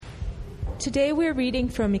Today we're reading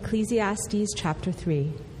from Ecclesiastes chapter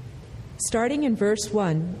 3. Starting in verse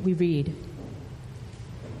 1, we read,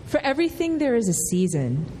 "For everything there is a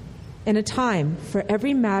season, and a time for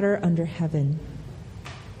every matter under heaven.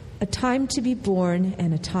 A time to be born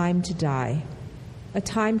and a time to die. A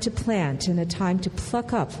time to plant and a time to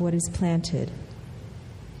pluck up what is planted.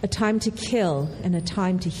 A time to kill and a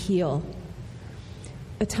time to heal.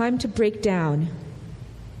 A time to break down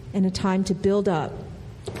and a time to build up.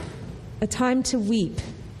 A time to weep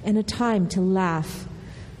and a time to laugh.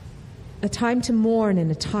 A time to mourn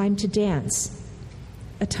and a time to dance.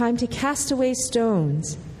 A time to cast away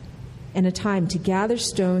stones and a time to gather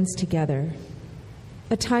stones together.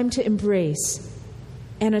 A time to embrace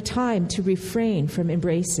and a time to refrain from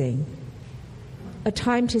embracing. A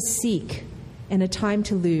time to seek and a time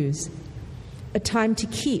to lose. A time to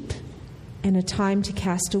keep and a time to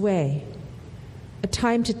cast away. A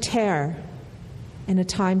time to tear and a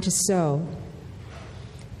time to sow.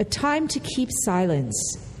 A time to keep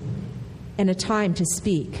silence and a time to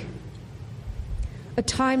speak. A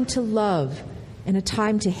time to love and a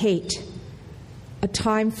time to hate. A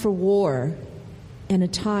time for war and a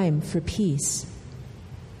time for peace.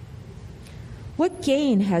 What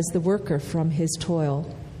gain has the worker from his toil?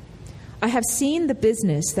 I have seen the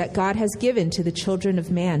business that God has given to the children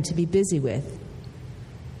of man to be busy with.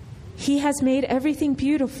 He has made everything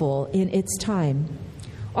beautiful in its time.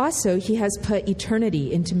 Also, he has put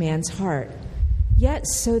eternity into man's heart, yet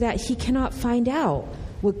so that he cannot find out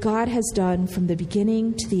what God has done from the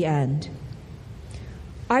beginning to the end.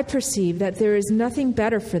 I perceive that there is nothing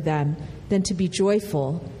better for them than to be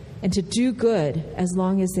joyful and to do good as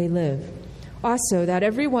long as they live. Also, that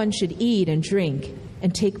everyone should eat and drink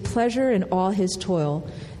and take pleasure in all his toil.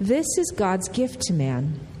 This is God's gift to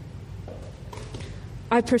man.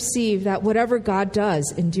 I perceive that whatever God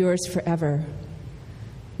does endures forever.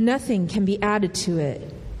 Nothing can be added to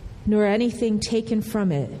it, nor anything taken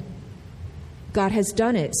from it. God has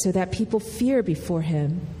done it so that people fear before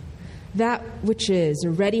him. That which is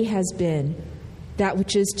already has been, that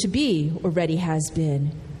which is to be already has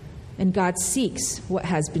been, and God seeks what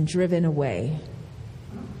has been driven away.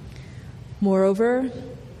 Moreover,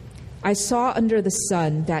 I saw under the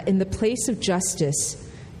sun that in the place of justice,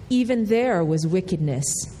 even there was wickedness,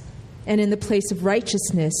 and in the place of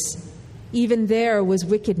righteousness, even there was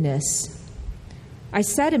wickedness. I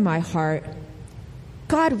said in my heart,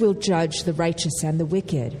 God will judge the righteous and the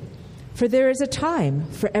wicked, for there is a time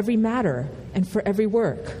for every matter and for every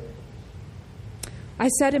work. I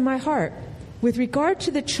said in my heart, with regard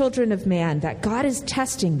to the children of man, that God is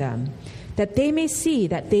testing them, that they may see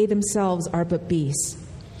that they themselves are but beasts.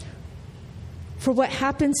 For what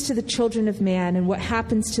happens to the children of man and what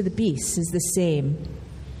happens to the beasts is the same.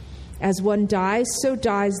 As one dies, so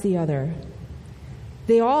dies the other.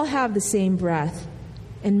 They all have the same breath,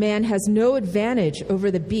 and man has no advantage over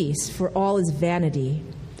the beasts, for all is vanity.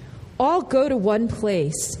 All go to one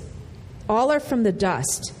place. All are from the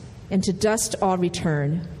dust, and to dust all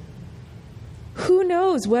return. Who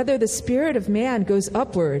knows whether the spirit of man goes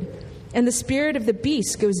upward, and the spirit of the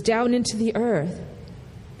beast goes down into the earth?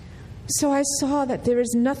 So I saw that there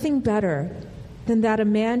is nothing better than that a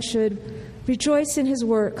man should rejoice in his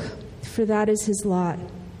work, for that is his lot.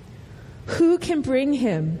 Who can bring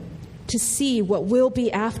him to see what will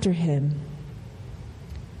be after him?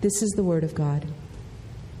 This is the word of God.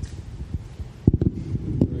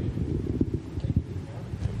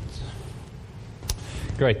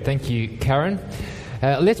 Great, thank you, Karen.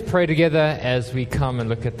 Let's pray together as we come and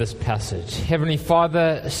look at this passage. Heavenly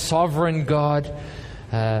Father, sovereign God,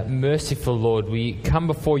 merciful Lord, we come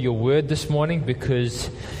before your word this morning because,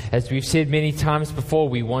 as we've said many times before,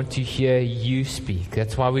 we want to hear you speak.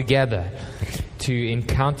 That's why we gather, to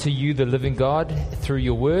encounter you, the living God, through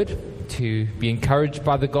your word, to be encouraged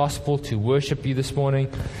by the gospel, to worship you this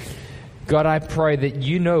morning. God, I pray that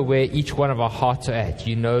you know where each one of our hearts are at.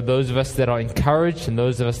 You know those of us that are encouraged and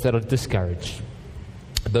those of us that are discouraged.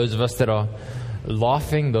 Those of us that are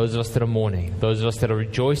laughing, those of us that are mourning. Those of us that are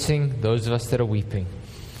rejoicing, those of us that are weeping.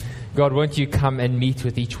 God, won't you come and meet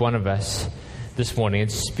with each one of us this morning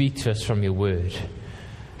and speak to us from your word.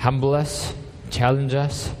 Humble us, challenge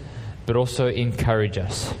us, but also encourage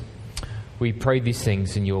us. We pray these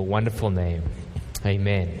things in your wonderful name.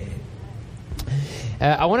 Amen.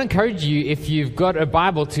 I want to encourage you, if you've got a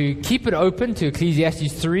Bible, to keep it open to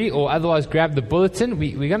Ecclesiastes 3, or otherwise grab the bulletin.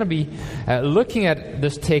 We're going to be looking at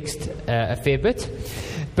this text a fair bit.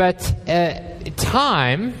 But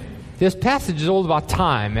time, this passage is all about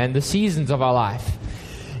time and the seasons of our life.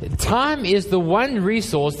 Time is the one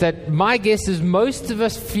resource that my guess is most of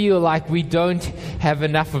us feel like we don't have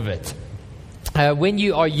enough of it. When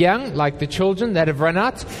you are young, like the children that have run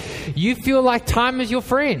out, you feel like time is your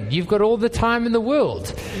friend. You've got all the time in the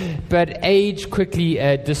world. But age quickly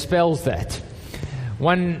dispels that.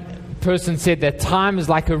 One person said that time is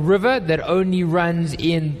like a river that only runs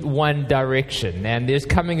in one direction. And there's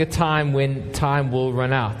coming a time when time will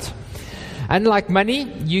run out. Unlike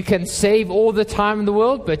money, you can save all the time in the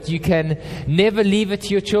world, but you can never leave it to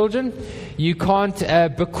your children. You can't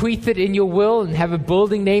bequeath it in your will and have a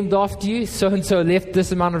building named after you. So-and-so left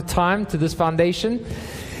this amount of time to this foundation.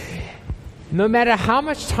 No matter how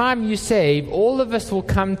much time you save, all of us will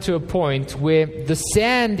come to a point where the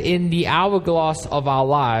sand in the hourglass of our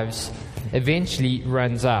lives eventually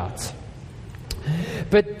runs out.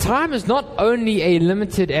 But time is not only a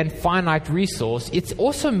limited and finite resource, it's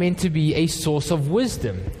also meant to be a source of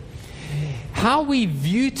wisdom. How we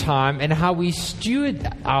view time and how we steward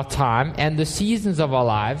our time and the seasons of our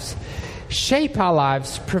lives shape our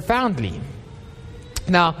lives profoundly.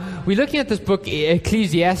 Now, we're looking at this book,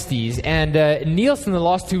 Ecclesiastes, and Niels in the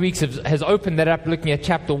last 2 weeks has opened that up looking at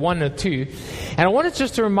chapter 1 or 2. And I wanted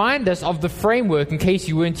just to remind us of the framework in case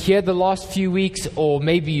you weren't here the last few weeks or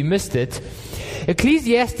maybe you missed it.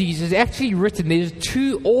 Ecclesiastes is actually written, there's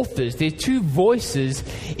two authors, there's two voices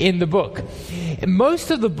in the book. Most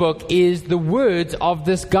of the book is the words of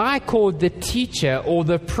this guy called the teacher or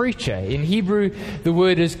the preacher. In Hebrew, the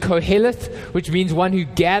word is Koheleth, which means one who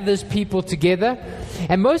gathers people together.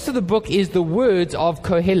 And most of the book is the words of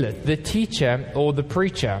Koheleth, the teacher or the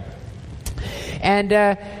preacher.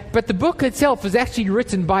 And but the book itself was actually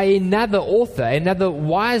written by another author, another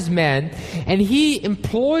wise man, and he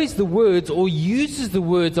employs the words or uses the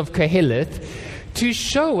words of Koheleth to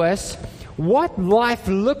show us what life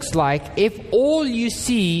looks like if all you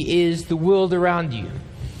see is the world around you.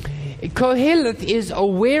 Koheleth is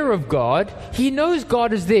aware of God. He knows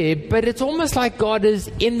God is there, but it's almost like God is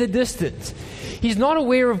in the distance. He's not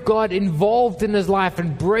aware of God involved in his life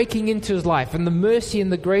and breaking into his life and the mercy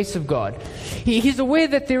and the grace of God. He's aware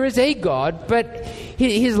that there is a God, but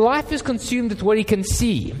his life is consumed with what he can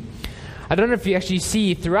see. I don't know if you actually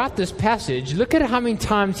see throughout this passage, look at how many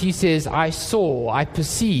times he says, I saw, I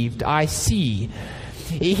perceived, I see.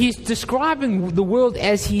 He's describing the world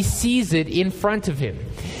as he sees it in front of him.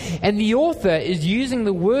 And the author is using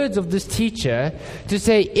the words of this teacher to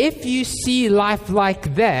say, if you see life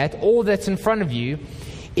like that, all that's in front of you,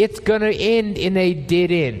 it's going to end in a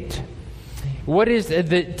dead end. What is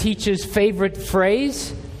the teacher's favorite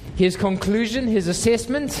phrase? His conclusion, his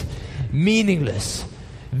assessment? Meaningless.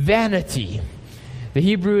 Vanity. The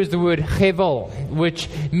Hebrew is the word chevel, which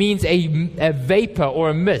means a vapor or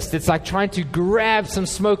a mist. It's like trying to grab some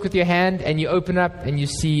smoke with your hand and you open up and you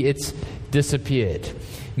see it's disappeared.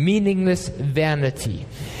 Meaningless vanity.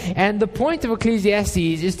 And the point of Ecclesiastes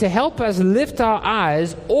is to help us lift our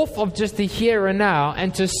eyes off of just the here and now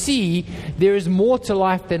and to see there is more to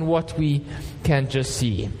life than what we can just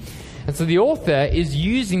see. And so the author is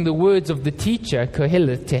using the words of the teacher,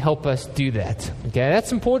 Koheleth, to help us do that. Okay,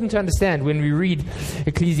 that's important to understand when we read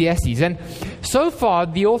Ecclesiastes. And so far,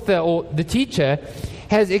 the author or the teacher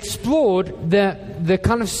has explored the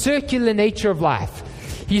kind of circular nature of life.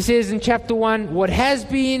 He says in chapter 1, what has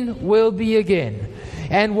been will be again.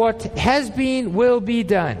 And what has been will be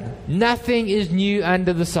done. Nothing is new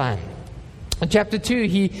under the sun. In chapter 2,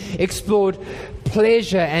 he explored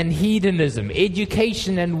pleasure and hedonism,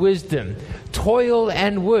 education and wisdom, toil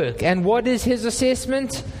and work. And what is his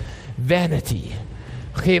assessment? Vanity,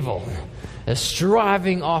 chevel, a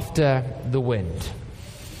striving after the wind.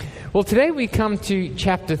 Well, today we come to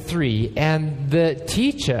chapter 3, and the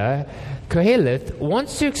teacher, Koheleth,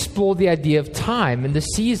 wants to explore the idea of time and the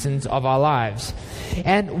seasons of our lives.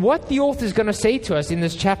 And what the author is going to say to us in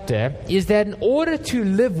this chapter is that in order to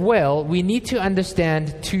live well, we need to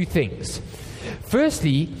understand two things.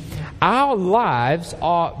 Firstly, our lives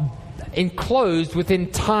are enclosed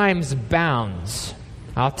within time's bounds.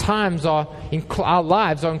 Our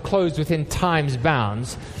lives are enclosed within time's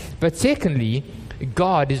bounds. But secondly,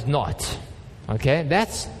 God is not. Okay,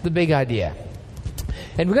 that's the big idea.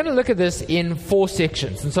 And we're going to look at this in 4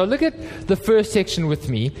 sections. And so look at the first section with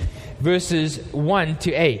me, verses 1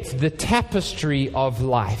 to 8, the tapestry of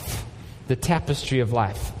life. The tapestry of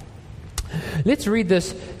life. Let's read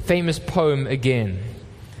this famous poem again.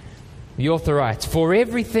 The author writes, "For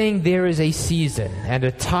everything there is a season, and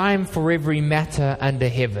a time for every matter under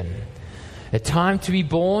heaven. A time to be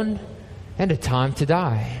born, and a time to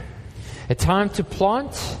die. A time to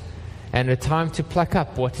plant, and a time to pluck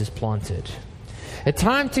up what is planted. A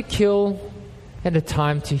time to kill, and a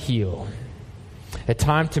time to heal. A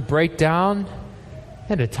time to break down,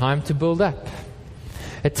 and a time to build up.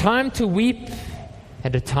 A time to weep,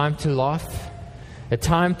 and a time to laugh. a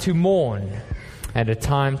time to mourn, and a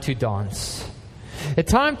time to dance, a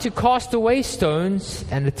time to cast away stones,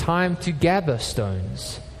 and a time to gather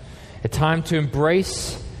stones, a time to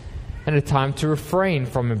embrace, and a time to refrain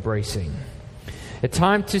from embracing, a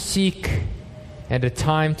time to seek, and a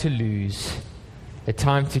time to lose, a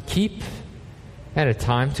time to keep, and a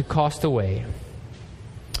time to cast away,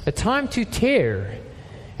 a time to tear,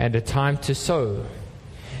 and a time to sow,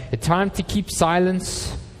 a time to keep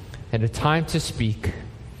silence, and a time to speak,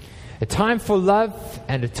 a time for love,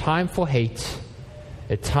 and a time for hate,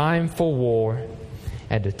 a time for war,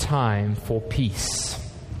 and a time for peace.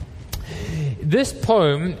 This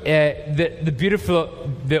poem,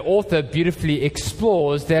 the author beautifully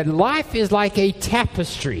explores that life is like a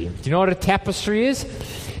tapestry. Do you know what a tapestry is?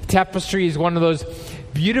 Tapestry is one of those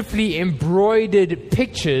beautifully embroidered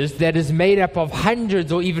pictures that is made up of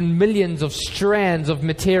hundreds or even millions of strands of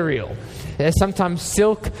material. Sometimes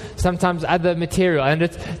silk, sometimes other material. And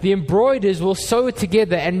the embroiders will sew it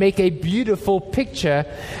together and make a beautiful picture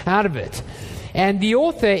out of it. And the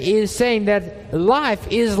author is saying that life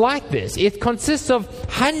is like this. It consists of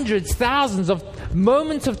hundreds, thousands of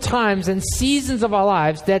moments of times and seasons of our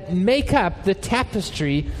lives that make up the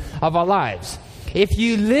tapestry of our lives. If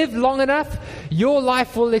you live long enough, your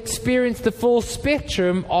life will experience the full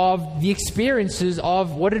spectrum of the experiences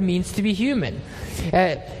of what it means to be human.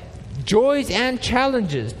 Joys and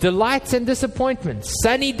challenges, delights and disappointments,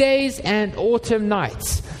 sunny days and autumn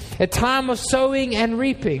nights, a time of sowing and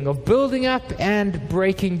reaping, of building up and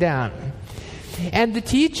breaking down. And the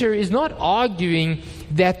teacher is not arguing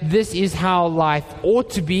that this is how life ought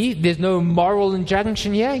to be. There's no moral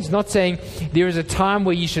injunction here. He's not saying there is a time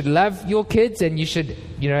where you should love your kids and you should,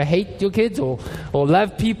 hate your kids or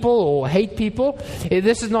love people or hate people.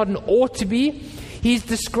 This is not an ought to be. He's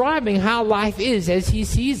describing how life is as he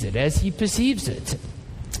sees it, as he perceives it.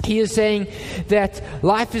 He is saying that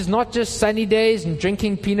life is not just sunny days and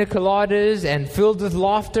drinking pina coladas and filled with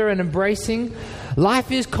laughter and embracing.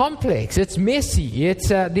 Life is complex. It's messy.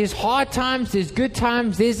 There's hard times, there's good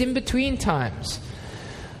times, there's in-between times.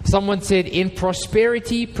 Someone said, in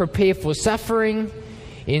prosperity, prepare for suffering.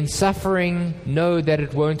 In suffering, know that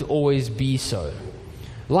it won't always be so.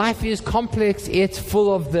 Life is complex. It's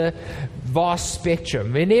full of the vast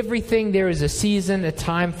spectrum. In everything, there is a season, a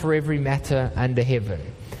time for every matter under heaven.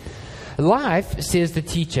 Life, says the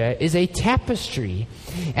teacher, is a tapestry,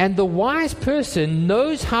 and the wise person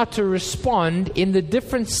knows how to respond in the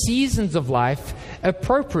different seasons of life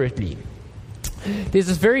appropriately. There's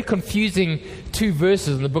this very confusing 2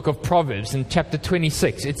 verses in the book of Proverbs in chapter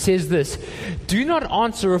 26. It says this: "Do not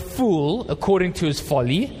answer a fool according to his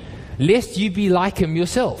folly, lest you be like him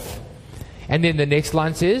yourself." And then the next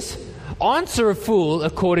line says, "Answer a fool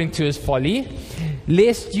according to his folly,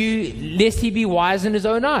 lest he be wise in his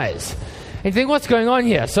own eyes." And you think, what's going on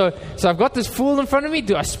here? So I've got this fool in front of me.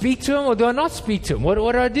 Do I speak to him or do I not speak to him? What do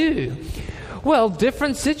I do? Well,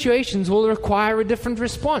 different situations will require a different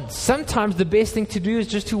response. Sometimes the best thing to do is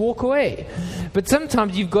just to walk away. But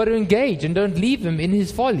sometimes you've got to engage and don't leave him in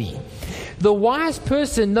his folly. The wise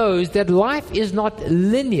person knows that life is not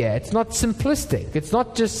linear. It's not simplistic. It's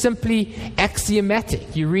not just simply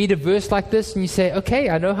axiomatic. You read a verse like this and you say, okay,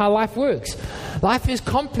 I know how life works. Life is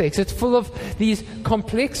complex. It's full of these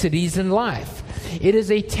complexities in life. It is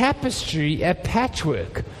a tapestry, a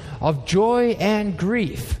patchwork of joy and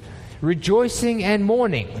grief, rejoicing and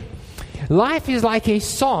mourning. Life is like a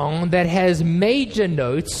song that has major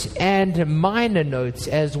notes and minor notes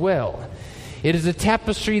as well. It is a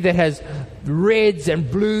tapestry that has reds and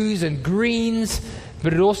blues and greens,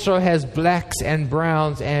 but it also has blacks and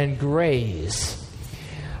browns and grays.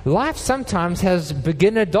 Life sometimes has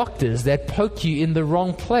beginner doctors that poke you in the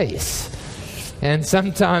wrong place. And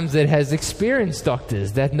sometimes it has experienced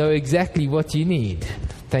doctors that know exactly what you need.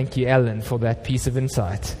 Thank you, Alan, for that piece of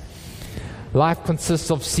insight. Life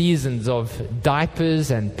consists of seasons of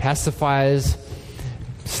diapers and pacifiers,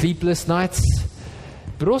 sleepless nights,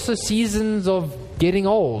 but also seasons of getting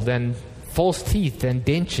old and false teeth and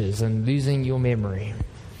dentures and losing your memory.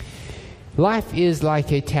 Life is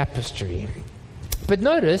like a tapestry. But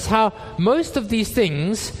notice how most of these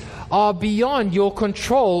things are beyond your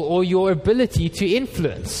control or your ability to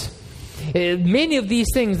influence. Many of these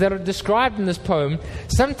things that are described in this poem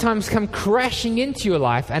sometimes come crashing into your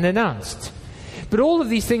life unannounced. But all of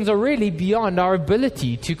these things are really beyond our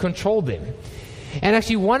ability to control them. And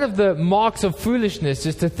actually, one of the marks of foolishness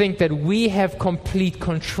is to think that we have complete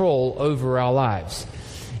control over our lives.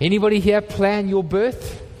 Anybody here plan your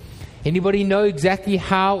birth? Anybody know exactly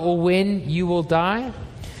how or when you will die?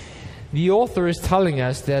 The author is telling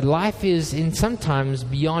us that life is sometimes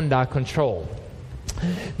beyond our control.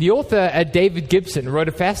 The author, David Gibson, wrote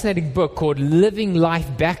a fascinating book called Living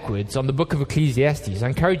Life Backwards on the book of Ecclesiastes. I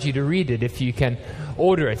encourage you to read it if you can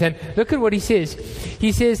order it. And look at what he says.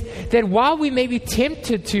 He says that while we may be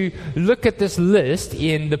tempted to look at this list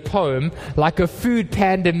in the poem like a food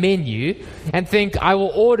panda menu and think, I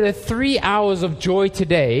will order 3 hours of joy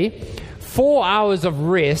today, 4 hours of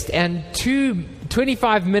rest, and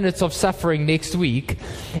 25 minutes of suffering next week,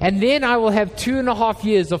 and then I will have 2.5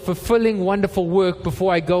 years of fulfilling, wonderful work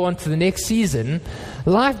before I go on to the next season.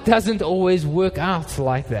 Life doesn't always work out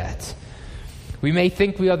like that. We may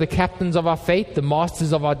think we are the captains of our fate, the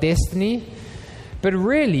masters of our destiny, but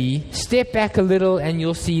really, step back a little and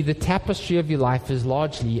you'll see the tapestry of your life is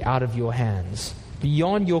largely out of your hands,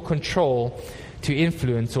 beyond your control to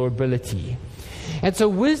influence or ability. And so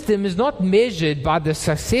wisdom is not measured by the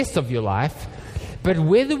success of your life, but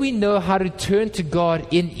whether we know how to turn to God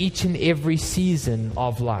in each and every season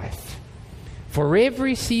of life. For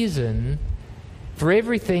every season, for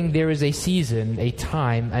everything there is a season, a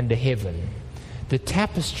time under heaven. The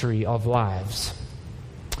tapestry of lives.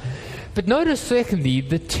 But notice secondly,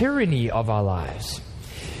 the tyranny of our lives.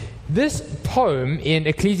 This poem in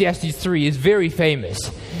Ecclesiastes 3 is very famous.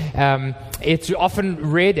 It's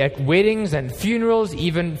often read at weddings and funerals,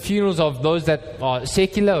 even funerals of those that are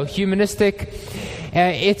secular or humanistic.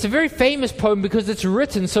 It's a very famous poem because it's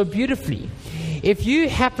written so beautifully. If you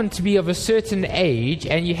happen to be of a certain age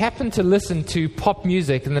and you happen to listen to pop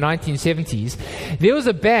music in the 1970s, there was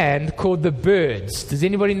a band called The Byrds. Does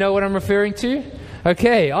anybody know what I'm referring to?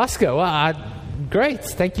 Okay, Oscar. Well, great.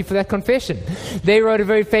 Thank you for that confession. They wrote a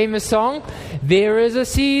very famous song, There is a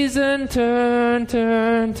Season, Turn,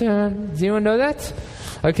 Turn, Turn. Does anyone know that?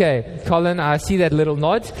 Okay, Colin, I see that little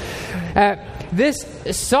nod.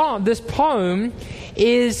 This poem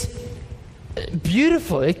is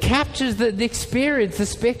beautiful. It captures the experience, the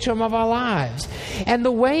spectrum of our lives. And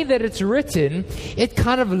the way that it's written, it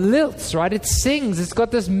kind of lilts, right? It sings. It's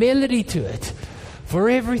got this melody to it. For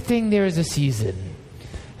everything there is a season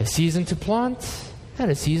to plant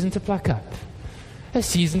and a season to pluck up, a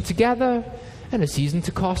season to gather and a season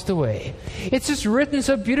to cast away. It's just written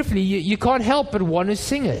so beautifully, you can't help but want to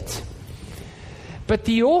sing it. But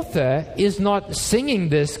the author is not singing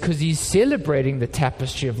this because he's celebrating the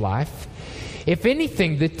tapestry of life. If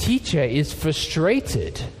anything, the teacher is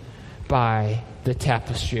frustrated by the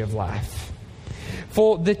tapestry of life.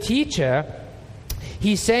 For the teacher,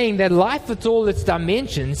 he's saying that life with all its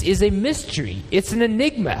dimensions is a mystery. It's an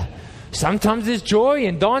enigma. Sometimes there's joy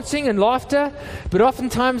and dancing and laughter, but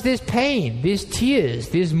oftentimes there's pain, there's tears,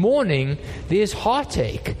 there's mourning, there's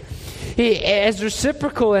heartache. As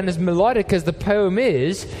reciprocal and as melodic as the poem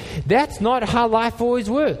is, that's not how life always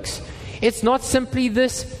works. It's not simply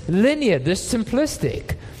this linear, this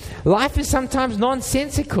simplistic. Life is sometimes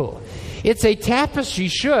nonsensical. It's a tapestry,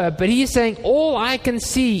 sure, but he's saying all I can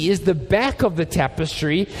see is the back of the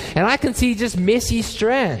tapestry, and I can see just messy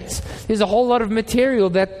strands. There's a whole lot of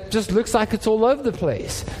material that just looks like it's all over the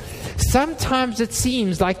place. Sometimes it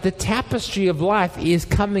seems like the tapestry of life is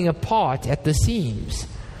coming apart at the seams.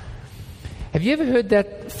 Have you ever heard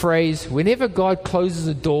that phrase, whenever God closes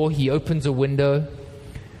a door, he opens a window?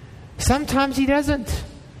 Sometimes he doesn't.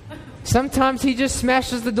 Sometimes he just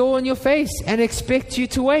smashes the door in your face and expects you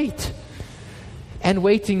to wait. And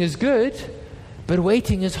waiting is good, but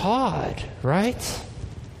waiting is hard, right?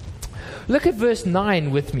 Look at verse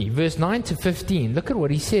 9 with me, verse 9 to 15. Look at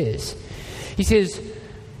what he says.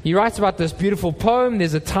 He writes about this beautiful poem.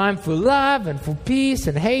 There's a time for love and for peace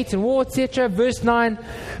and hate and war, etc. Verse 9,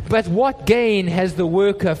 but what gain has the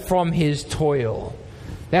worker from his toil?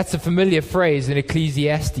 That's a familiar phrase in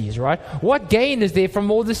Ecclesiastes, right? What gain is there from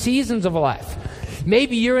all the seasons of life?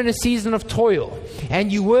 Maybe you're in a season of toil,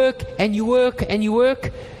 and you work, and you work, and you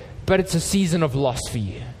work, but it's a season of loss for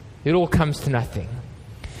you. It all comes to nothing.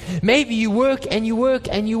 Maybe you work, and you work,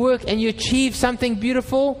 and you work, and you achieve something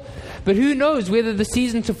beautiful, but who knows whether the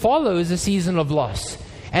season to follow is a season of loss,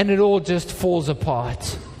 and it all just falls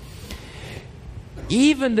apart.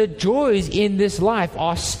 Even the joys in this life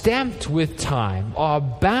are stamped with time, are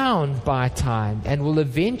bound by time, and will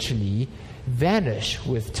eventually vanish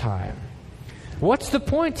with time. What's the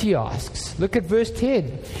point, he asks? Look at verse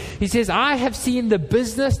 10. He says, I have seen the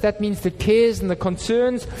business, that means the cares and the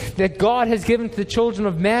concerns that God has given to the children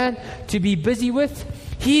of man to be busy with.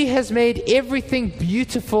 He has made everything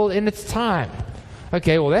beautiful in its time.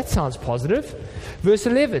 Okay, well that sounds positive. Verse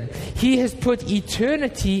 11, he has put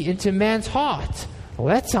eternity into man's heart. Well,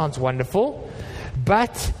 that sounds wonderful.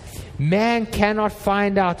 But man cannot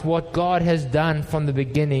find out what God has done from the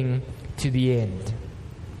beginning to the end.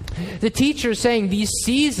 The teacher is saying these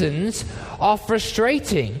seasons are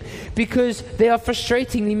frustrating because they are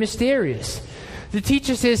frustratingly mysterious. The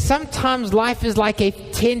teacher says sometimes life is like a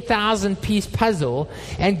 10,000 piece puzzle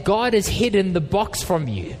and God has hidden the box from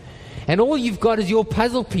you. And all you've got is your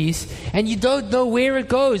puzzle piece and you don't know where it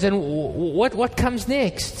goes and what comes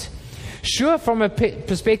next. Sure, from a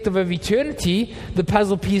perspective of eternity, the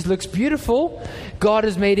puzzle piece looks beautiful. God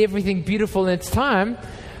has made everything beautiful in its time.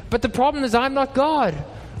 But the problem is I'm not God.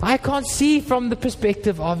 I can't see from the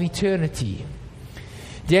perspective of eternity.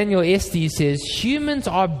 Daniel Estes says, humans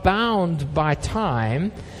are bound by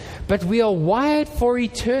time, but we are wired for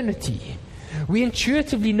eternity. We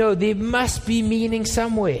intuitively know there must be meaning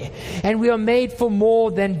somewhere, and we are made for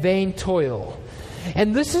more than vain toil.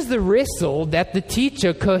 And this is the wrestle that the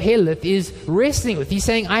teacher, Koheleth, is wrestling with. He's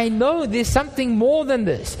saying, I know there's something more than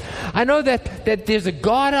this. I know that there's a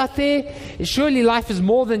God out there. Surely life is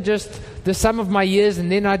more than just the sum of my years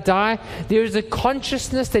and then I die. There is a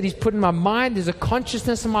consciousness that He's put in my mind. There's a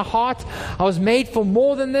consciousness in my heart. I was made for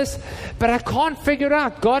more than this, but I can't figure it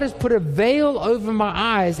out. God has put a veil over my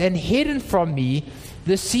eyes and hidden from me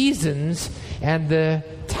the seasons and the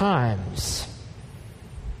times.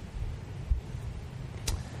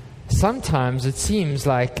 Sometimes it seems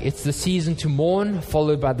like it's the season to mourn,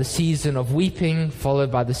 followed by the season of weeping,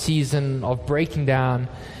 followed by the season of breaking down,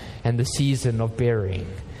 and the season of burying.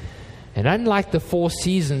 And unlike the 4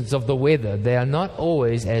 seasons of the weather, they are not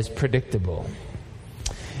always as predictable.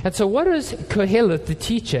 And so what does Koheleth, the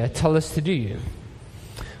teacher, tell us to do?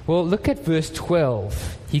 Well, look at verse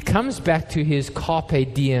 12. He comes back to his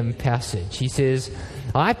carpe diem passage. He says,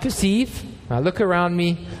 I perceive, I look around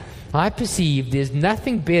me, I perceive there's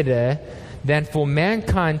nothing better than for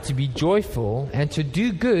mankind to be joyful and to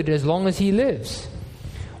do good as long as he lives.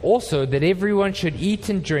 Also, that everyone should eat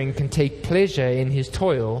and drink and take pleasure in his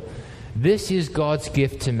toil. This is God's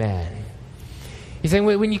gift to man. He's saying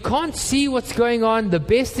when you can't see what's going on, the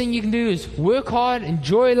best thing you can do is work hard,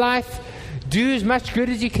 enjoy life, do as much good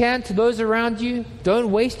as you can to those around you. Don't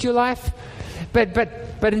waste your life,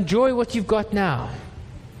 but enjoy what you've got now.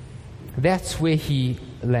 That's where he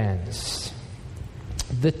lands.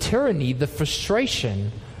 The tyranny, the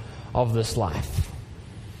frustration of this life.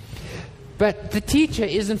 But the teacher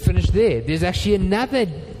isn't finished there. There's actually another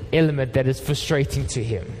element that is frustrating to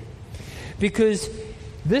him. Because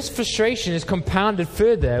this frustration is compounded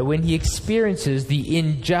further when he experiences the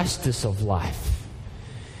injustice of life.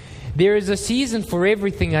 There is a season for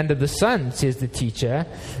everything under the sun, says the teacher,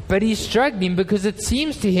 but he's struggling because it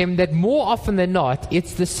seems to him that more often than not,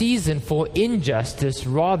 it's the season for injustice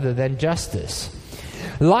rather than justice.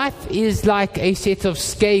 Life is like a set of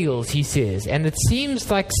scales, he says, and it seems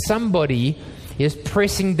like somebody is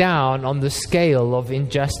pressing down on the scale of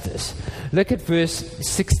injustice. Look at verse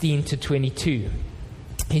 16 to 22.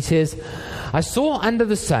 He says, I saw under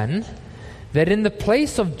the sun that in the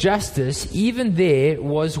place of justice, even there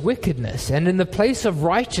was wickedness, and in the place of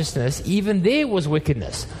righteousness, even there was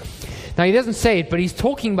wickedness. Now, he doesn't say it, but he's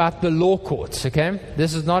talking about the law courts, okay?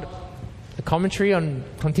 This is not a commentary on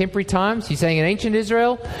contemporary times. He's saying in ancient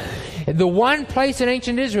Israel, the one place in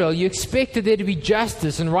ancient Israel you expected there to be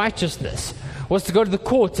justice and righteousness was to go to the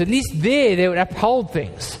courts. At least there they would uphold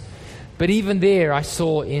things. But even there I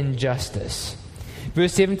saw injustice.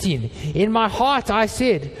 Verse 17, in my heart I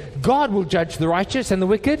said, God will judge the righteous and the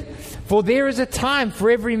wicked, for there is a time for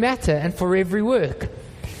every matter and for every work.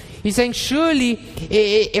 He's saying, surely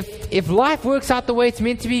if life works out the way it's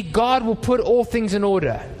meant to be, God will put all things in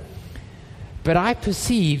order. But I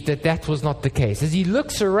perceived that was not the case. As he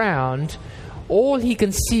looks around, all he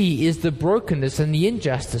can see is the brokenness and the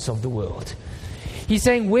injustice of the world. He's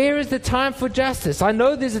saying, where is the time for justice? I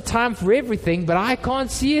know there's a time for everything, but I can't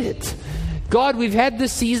see it. God, we've had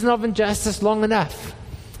this season of injustice long enough.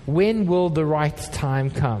 When will the right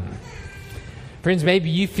time come? Friends, maybe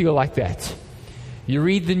you feel like that. You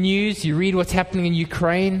read the news, you read what's happening in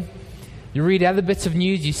Ukraine, you read other bits of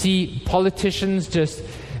news, you see politicians just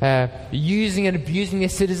using and abusing their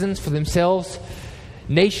citizens for themselves,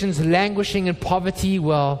 nations languishing in poverty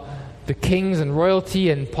while the kings and royalty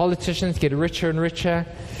and politicians get richer and richer.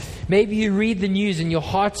 Maybe you read the news and your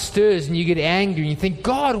heart stirs and you get angry and you think,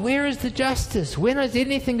 God, where is the justice? When is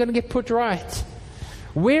anything going to get put right?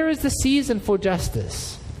 Where is the season for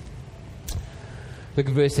justice? Look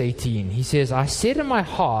at verse 18. He says, I said in my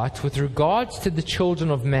heart with regards to the children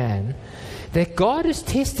of man that God is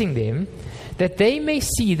testing them, that they may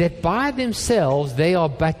see that by themselves they are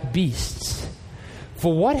but beasts.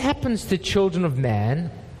 For what happens to children of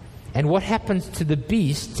man and what happens to the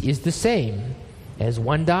beast is the same. As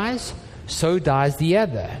one dies, so dies the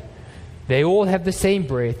other. They all have the same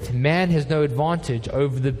breath. Man has no advantage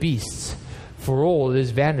over the beasts, for all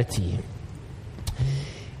is vanity.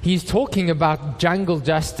 He's talking about jungle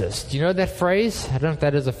justice. Do you know that phrase? I don't know if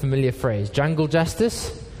that is a familiar phrase. Jungle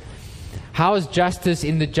justice? How is justice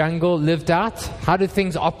in the jungle lived out? How do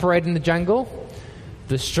things operate in the jungle?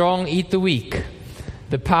 The strong eat the weak.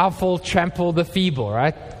 The powerful trample the feeble,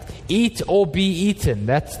 right? Eat or be eaten.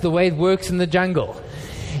 That's the way it works in the jungle.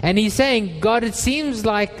 And he's saying, God, it seems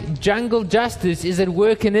like jungle justice is at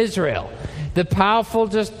work in Israel. The powerful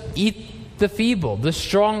just eat the feeble. The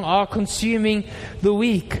strong are consuming the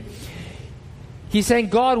weak. He's saying,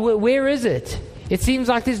 God, where is it? It seems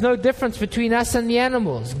like there's no difference between us and the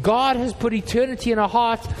animals. God has put eternity in our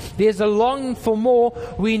hearts. There's a longing for more.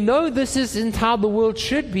 We know this isn't how the world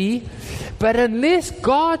should be. But unless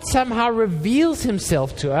God somehow reveals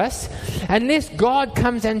himself to us, unless God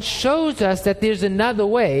comes and shows us that there's another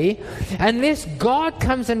way, unless God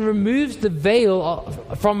comes and removes the veil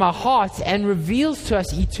from our hearts and reveals to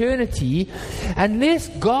us eternity, unless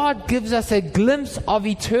God gives us a glimpse of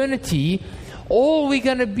eternity, all we're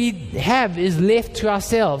going to have is left to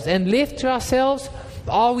ourselves. And left to ourselves,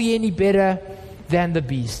 are we any better than the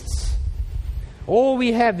beasts? All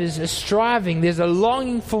we have is a striving. There's a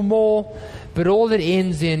longing for more, but all that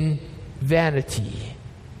ends in vanity.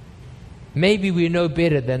 Maybe we're no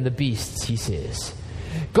better than the beasts, he says.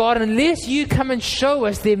 God, unless you come and show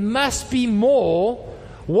us there must be more,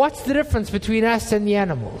 what's the difference between us and the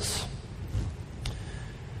animals?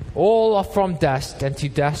 All are from dust, and to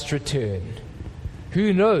dust return.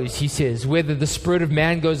 Who knows, he says, whether the spirit of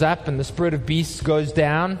man goes up and the spirit of beasts goes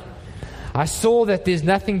down? I saw that there's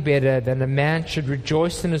nothing better than a man should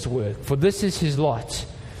rejoice in his work, for this is his lot.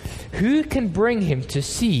 Who can bring him to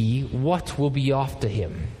see what will be after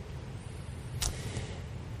him?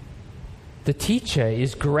 The teacher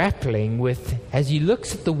is grappling with, as he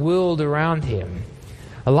looks at the world around him,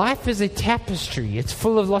 life is a tapestry. It's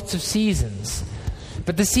full of lots of seasons.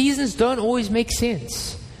 But the seasons don't always make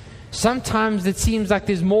sense. Sometimes it seems like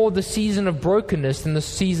there's more the season of brokenness than the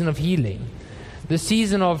season of healing, the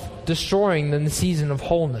season of destroying than the season of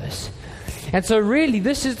wholeness. And so really,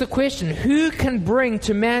 this is the question. Who can bring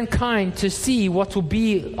to mankind to see what will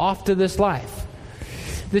be after this life?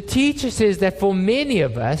 The teacher says that for many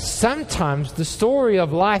of us, sometimes the story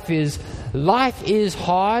of life is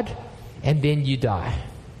hard and then you die.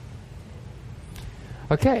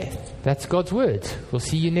 Okay, that's God's word. We'll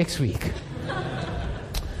see you next week.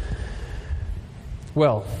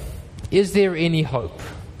 Well, is there any hope?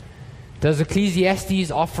 Does Ecclesiastes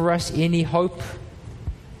offer us any hope?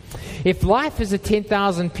 If life is a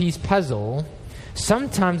 10,000-piece puzzle,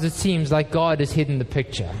 sometimes it seems like God is hidden the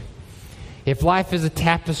picture. If life is a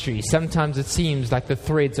tapestry, sometimes it seems like the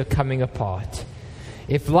threads are coming apart.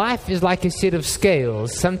 If life is like a set of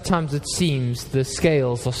scales, sometimes it seems the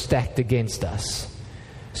scales are stacked against us.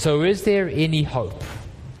 So is there any hope?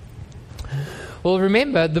 Well,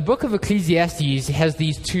 remember, the book of Ecclesiastes has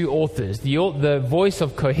these two authors, the voice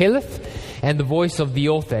of Koheleth and the voice of the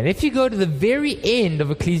author. And if you go to the very end of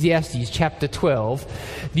Ecclesiastes chapter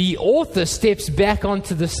 12, the author steps back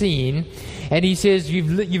onto the scene and he says,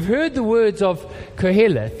 you've heard the words of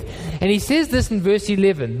Koheleth. And he says this in verse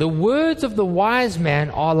 11, the words of the wise man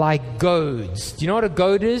are like goads. Do you know what a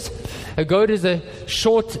goad is? A goad is a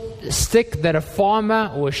short stick that a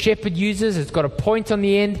farmer or a shepherd uses. It's got a point on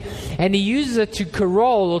the end, and he uses it to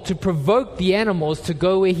corral or to provoke the animals to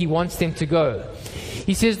go where he wants them to go.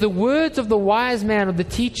 He says the words of the wise man or the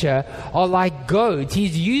teacher are like goads.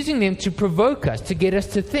 He's using them to provoke us, to get us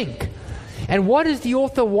to think. And what is the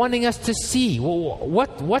author wanting us to see? Well,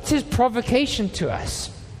 what's his provocation to us?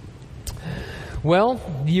 Well,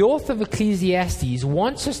 the author of Ecclesiastes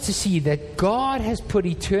wants us to see that God has put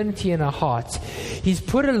eternity in our hearts. He's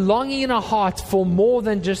put a longing in our hearts for more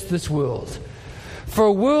than just this world. For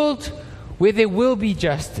a world where there will be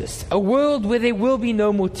justice. A world where there will be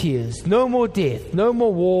no more tears, no more death, no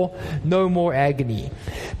more war, no more agony.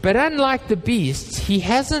 But unlike the beasts, he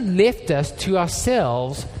hasn't left us to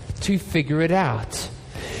ourselves to figure it out.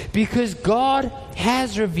 Because God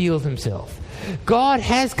has revealed himself. God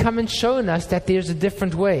has come and shown us that there's a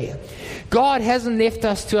different way. God hasn't left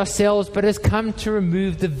us to ourselves, but has come to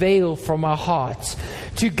remove the veil from our hearts,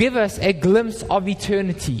 to give us a glimpse of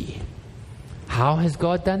eternity. How has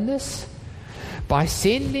God done this? By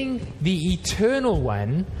sending the eternal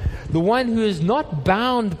one, the one who is not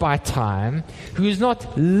bound by time, who is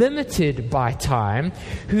not limited by time,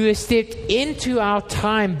 who has stepped into our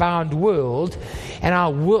time-bound world and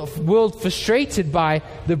our world frustrated by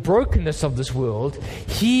the brokenness of this world.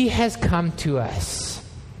 He has come to us.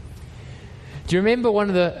 Do you remember one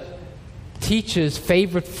of the teacher's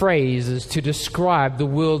favorite phrases to describe the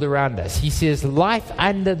world around us. He says, life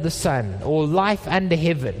under the sun, or life under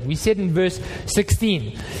heaven. We said in verse 16,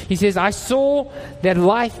 he says, I saw that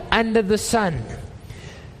life under the sun.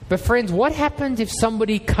 But friends, what happens if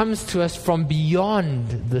somebody comes to us from beyond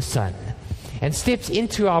the sun and steps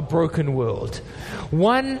into our broken world?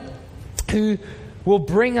 One who will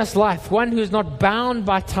bring us life, one who is not bound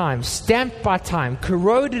by time, stamped by time,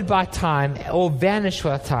 corroded by time, or vanished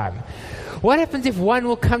by time. What happens if one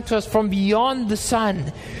will come to us from beyond the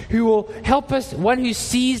sun, who will help us, one who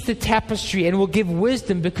sees the tapestry and will give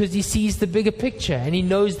wisdom because he sees the bigger picture and he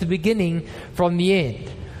knows the beginning from the end?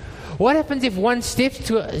 What happens if one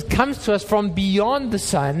comes to us from beyond the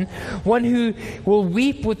sun, one who will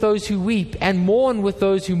weep with those who weep and mourn with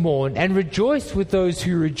those who mourn and rejoice with those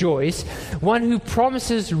who rejoice, one who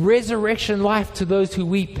promises resurrection life to those who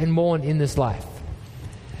weep and mourn in this life?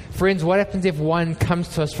 Friends, what happens if one comes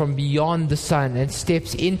to us from beyond the sun and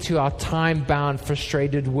steps into our time-bound,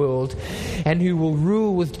 frustrated world, and who will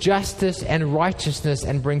rule with justice and righteousness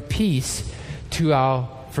and bring peace to our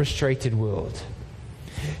frustrated world?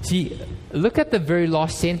 See, look at the very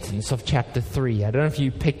last sentence of chapter 3. I don't know if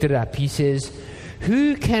you picked it up. He says,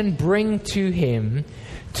 who can bring to him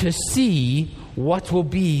to see what will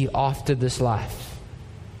be after this life?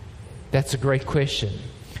 That's a great question.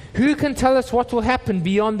 Who can tell us what will happen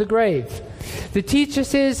beyond the grave? The teacher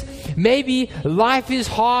says, maybe life is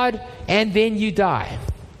hard and then you die.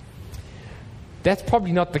 That's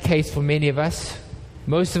probably not the case for many of us.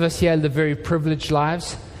 Most of us here live very privileged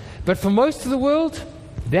lives. But for most of the world,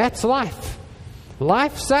 that's life.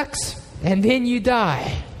 Life sucks, and then you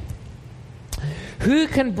die. Who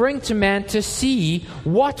can bring to man to see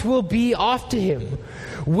what will be after him?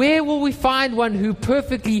 Where will we find one who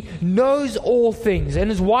perfectly knows all things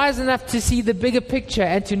and is wise enough to see the bigger picture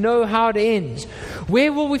and to know how it ends?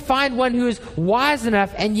 Where will we find one who is wise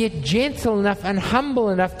enough and yet gentle enough and humble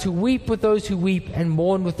enough to weep with those who weep and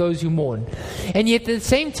mourn with those who mourn, and yet at the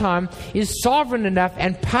same time is sovereign enough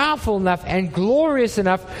and powerful enough and glorious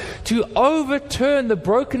enough to overturn the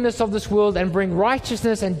brokenness of this world and bring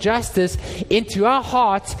righteousness and justice into our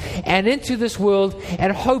hearts and into this world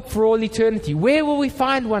and hope for all eternity? Where will we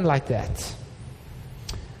find one like that?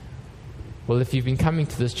 Well, if you've been coming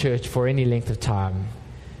to this church for any length of time,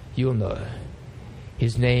 you'll know.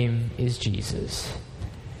 His name is Jesus.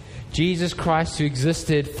 Jesus Christ, who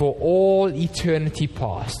existed for all eternity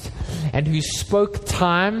past and who spoke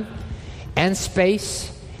time and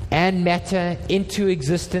space and matter into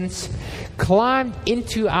existence, climbed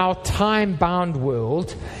into our time-bound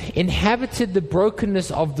world, inhabited the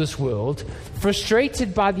brokenness of this world,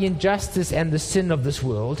 frustrated by the injustice and the sin of this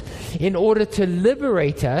world, in order to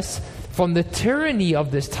liberate us from the tyranny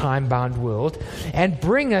of this time-bound world and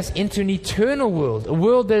bring us into an eternal world, a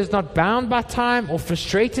world that is not bound by time or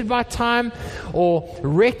frustrated by time or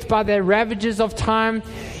wrecked by the ravages of time,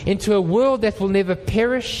 into a world that will never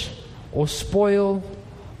perish or spoil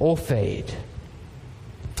or fade.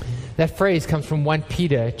 That phrase comes from 1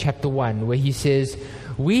 Peter chapter 1, where he says,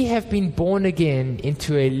 we have been born again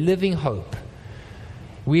into a living hope.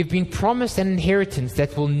 We have been promised an inheritance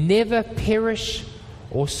that will never perish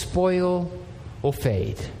or spoil or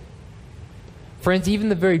fade. Friends, even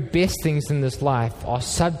the very best things in this life are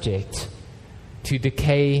subject to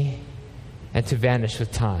decay and to vanish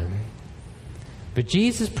with time. But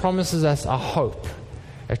Jesus promises us a hope,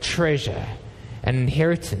 a treasure, an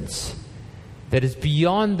inheritance that is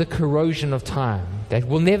beyond the corrosion of time, that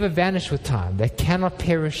will never vanish with time, that cannot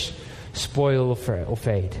perish, spoil, or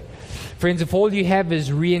fade. Friends, if all you have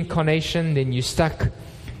is reincarnation, then you're stuck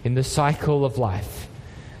in the cycle of life,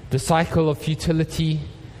 the cycle of futility,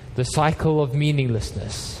 the cycle of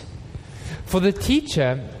meaninglessness. For the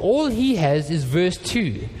teacher, all he has is verse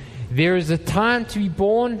 2. There is a time to be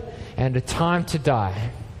born and a time to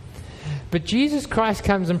die. But Jesus Christ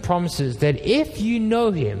comes and promises that if you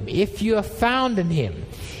know him, if you are found in him,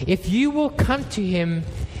 if you will come to him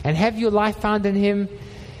and have your life found in him,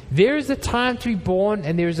 there is a time to be born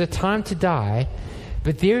and there is a time to die,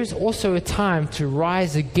 but there is also a time to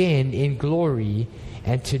rise again in glory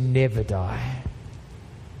and to never die.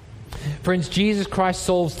 Friends, Jesus Christ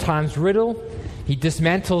solves time's riddle. He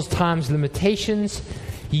dismantles time's limitations.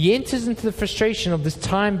 He enters into the frustration of this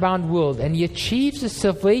time-bound world, and he achieves a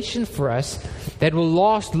salvation for us that will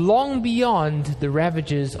last long beyond the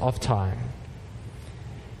ravages of time.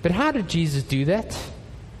 But how did Jesus do that?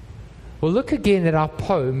 Well, look again at our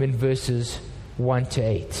poem in verses 1 to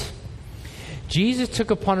 8. Jesus took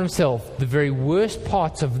upon himself the very worst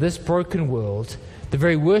parts of this broken world, the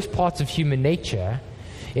very worst parts of human nature,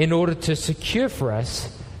 in order to secure for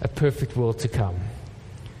us a perfect world to come.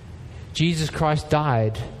 Jesus Christ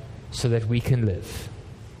died so that we can live.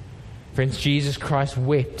 Friends, Jesus Christ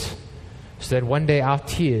wept so that one day our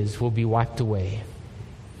tears will be wiped away.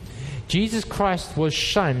 Jesus Christ was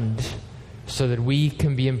shunned so that we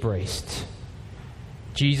can be embraced.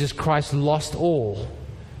 Jesus Christ lost all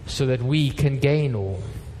so that we can gain all.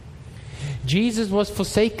 Jesus was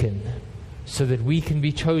forsaken so that we can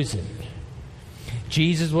be chosen.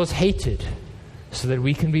 Jesus was hated so that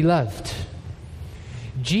we can be loved.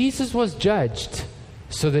 Jesus was judged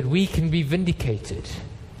so that we can be vindicated.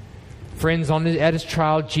 Friends, at his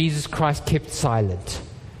trial, Jesus Christ kept silent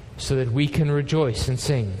so that we can rejoice and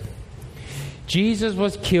sing. Jesus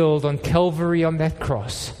was killed on Calvary on that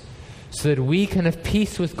cross so that we can have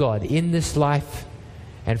peace with God in this life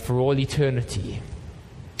and for all eternity.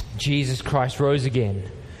 Jesus Christ rose again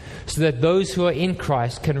so that those who are in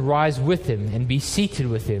Christ can rise with him and be seated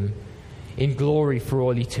with him in glory for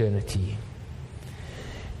all eternity.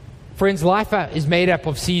 Friends, life is made up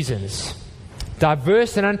of seasons,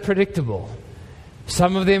 diverse and unpredictable.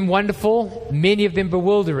 Some of them wonderful, many of them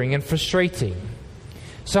bewildering and frustrating.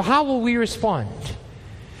 So how will we respond?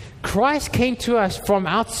 Christ came to us from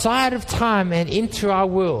outside of time and into our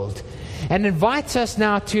world, and invites us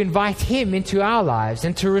now to invite him into our lives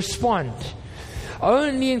and to respond.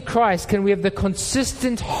 Only in Christ can we have the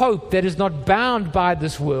consistent hope that is not bound by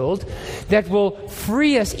this world, that will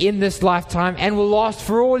free us in this lifetime and will last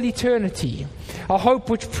for all eternity. A hope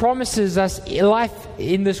which promises us life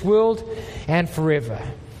in this world and forever.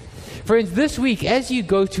 Friends, this week, as you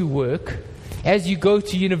go to work, as you go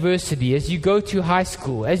to university, as you go to high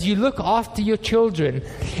school, as you look after your children,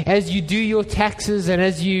 as you do your taxes, and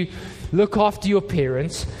as you look after your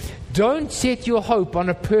parents, don't set your hope on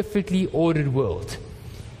a perfectly ordered world.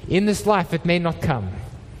 In this life, it may not come.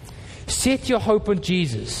 Set your hope on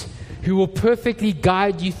Jesus, who will perfectly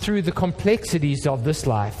guide you through the complexities of this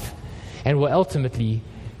life and will ultimately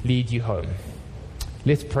lead you home.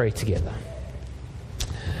 Let's pray together.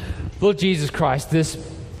 Lord Jesus Christ,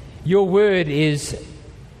 your word is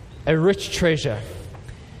a rich treasure.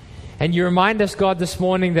 And you remind us, God, this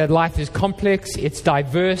morning that life is complex, it's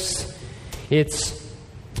diverse, it's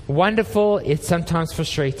wonderful, it's sometimes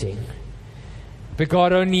frustrating. But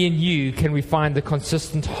God, only in you can we find the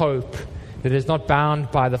consistent hope that is not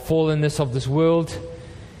bound by the fallenness of this world,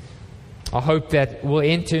 a hope that will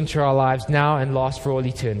enter into our lives now and last for all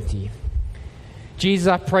eternity. Jesus,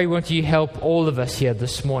 I pray, won't you help all of us here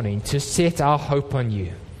this morning to set our hope on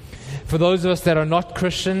you. For those of us that are not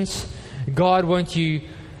Christians, God, won't you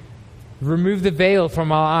remove the veil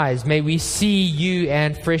from our eyes? May we see you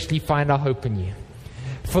and freshly find our hope in you.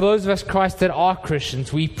 For those of us, Christ, that are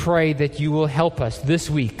Christians, we pray that you will help us this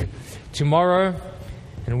week, tomorrow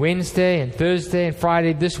and Wednesday and Thursday and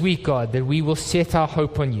Friday, this week, God, that we will set our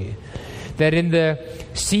hope on you. That in the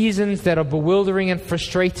seasons that are bewildering and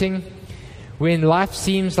frustrating, when life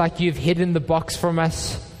seems like you've hidden the box from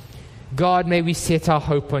us, God, may we set our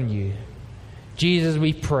hope on you. Jesus,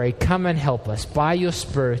 we pray, come and help us by your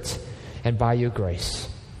Spirit and by your grace.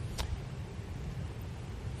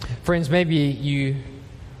 Friends, I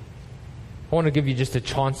want to give you just a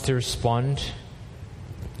chance to respond.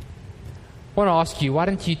 I want to ask you, why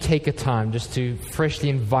don't you take a time just to freshly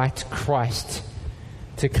invite Christ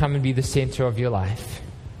to come and be the center of your life?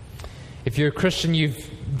 If you're a Christian, you've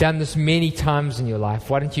done this many times in your life.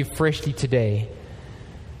 Why don't you freshly today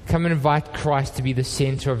come and invite Christ to be the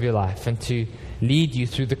center of your life and to lead you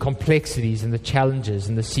through the complexities and the challenges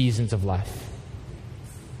and the seasons of life?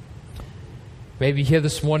 Maybe here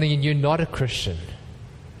this morning and you're not a Christian.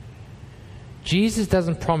 Jesus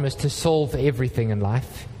doesn't promise to solve everything in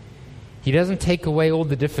life. He doesn't take away all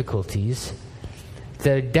the difficulties,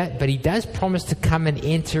 but he does promise to come and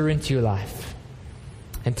enter into your life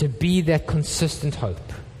and to be that consistent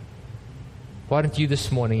hope. Why don't you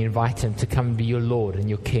this morning invite him to come and be your Lord and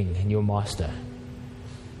your King and your Master?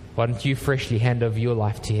 Why don't you freshly hand over your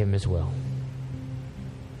life to him as well?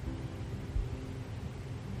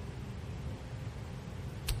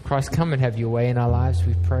 Christ, come and have your way in our lives,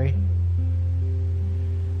 we pray.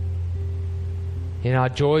 In our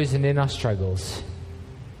joys and in our struggles,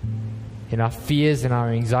 in our fears and our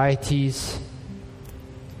anxieties,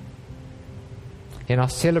 in our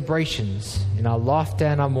celebrations, in our laughter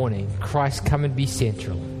and our mourning, Christ, come and be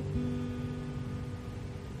central.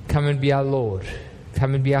 Come and be our Lord.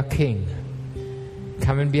 Come and be our King.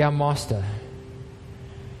 Come and be our Master.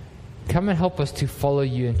 Come and help us to follow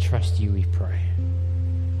you and trust you, we pray.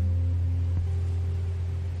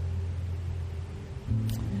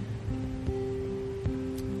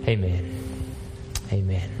 Amen.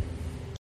 Amen.